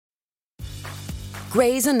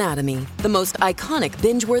Grey's Anatomy, the most iconic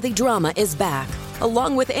binge-worthy drama, is back,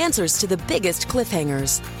 along with answers to the biggest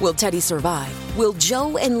cliffhangers. Will Teddy survive? Will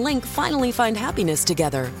Joe and Link finally find happiness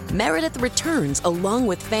together? Meredith returns along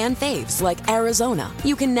with fan faves like Arizona.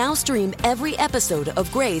 You can now stream every episode of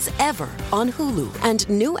Grey's ever on Hulu, and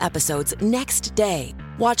new episodes next day.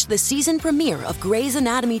 Watch the season premiere of Grey's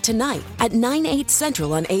Anatomy tonight at 9/8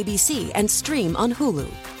 Central on ABC and stream on Hulu.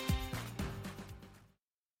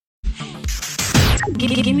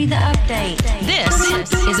 Give me the update.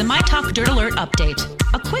 This is a My Talk Dirt Alert update.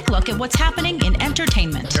 A quick look at what's happening in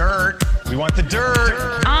entertainment. Dirt. We want the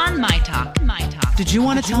dirt. On My Talk. My Talk. Did you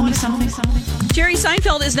want to tell me something? Jerry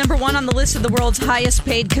Seinfeld is number one on the list of the world's highest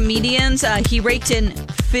paid comedians. He raked in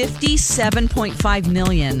 $57.5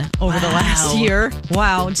 million over the last year.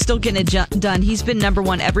 Wow, and still getting it done. He's been number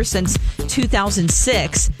one ever since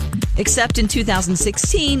 2006, except in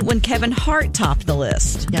 2016 when Kevin Hart topped the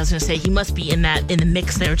list. Yeah, I was going to say, he must be in the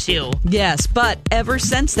mix there too. Yes, but ever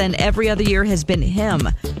since then, every other year has been him,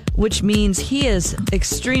 which means he is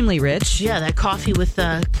extremely rich. Yeah, that coffee with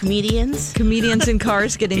comedians. Comedians in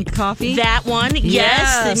cars getting coffee. That one,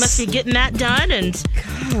 yes. They must be getting that done. And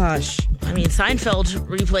gosh. I mean, Seinfeld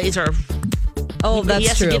replays are... Oh,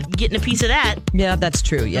 that's true. He has to getting a piece of that. Yeah, that's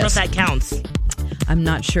true, yes. I don't know if that counts. I'm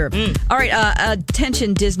not sure. All right,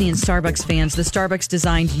 attention Disney and Starbucks fans. The Starbucks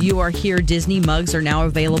designed You Are Here Disney mugs are now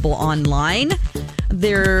available online.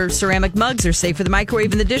 They're ceramic mugs. They're safe for the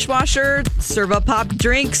microwave and the dishwasher. Serve up pop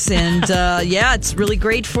drinks. And yeah, it's really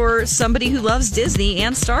great for somebody who loves Disney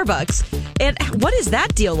and Starbucks. And what is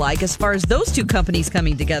that deal like as far as those two companies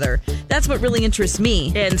coming together? That's what really interests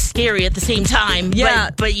me. And scary at the same time. Yeah.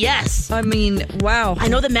 But yes. I mean, wow. I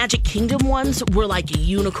know the Magic Kingdom ones were like a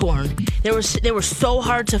unicorn. They were so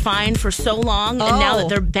hard to find for so long. And now that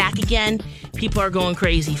they're back again, people are going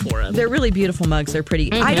crazy for them. They're really beautiful mugs. They're pretty.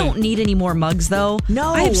 I don't need any more mugs, though. No.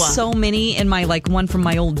 I have so many in my, one from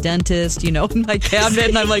my old dentist, in my cabinet.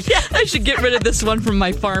 And I'm like, I should get rid of this one from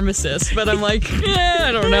my pharmacist. But I'm like,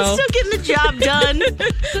 I don't know. Still getting the job done.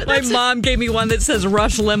 My mom gave me one that says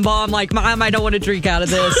Rush Limbaugh. I'm like, Mom, I don't want to drink out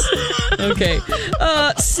of this. Okay.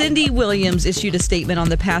 Cindy Williams issued a statement on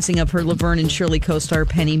the passing of her Laverne and Shirley co-star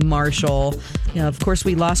Penny Marshall. Yeah, of course,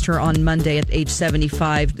 we lost her on Monday at age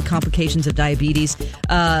 75, complications of diabetes.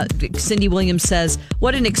 Cindy Williams says,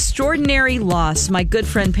 "What an extraordinary loss. My good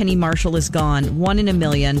friend Penny Marshall is gone. One in a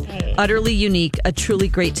million. Utterly unique, a truly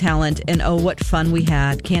great talent. And oh, what fun we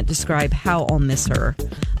had. Can't describe how I'll miss her."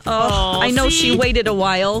 I know she waited a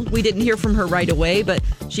while. We didn't hear from her right away, but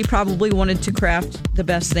she probably wanted to craft the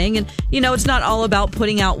best thing. And, it's not all about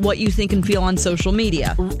putting out what you think and feel on social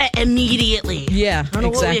media. Immediately. Yeah, I don't know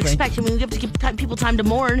what we expect. I mean, we have to give people time to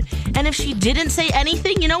mourn. And if she didn't say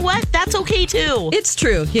anything, you know what? That's okay, too. It's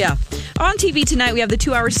true, yeah. On TV tonight, we have the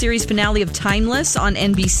 2-hour series finale of Timeless on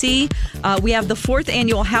NBC. We have the 4th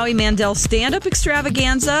annual Howie Mandel stand-up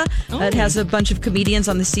extravaganza. It has a bunch of comedians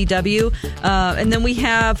on the CW. And then we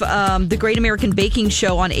have the Great American Baking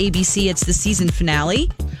Show on ABC. It's the season finale.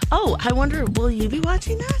 Oh, I wonder, will you be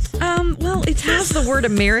watching that? Well, it has the word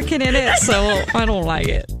American in it, so I don't like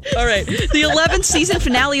it. All right. The 11th season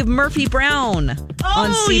finale of Murphy Brown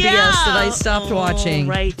on CBS that I stopped watching.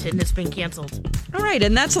 Right, and it's been canceled. All right,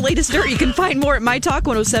 and that's the latest dirt. You can find more at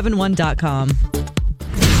mytalk1071.com.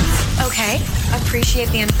 Okay, appreciate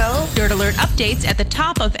the info. Dirt Alert updates at the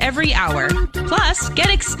top of every hour. Plus, get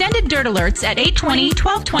extended Dirt Alerts at 8:20,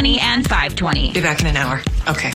 12:20, and 5:20. Be back in an hour. Okay.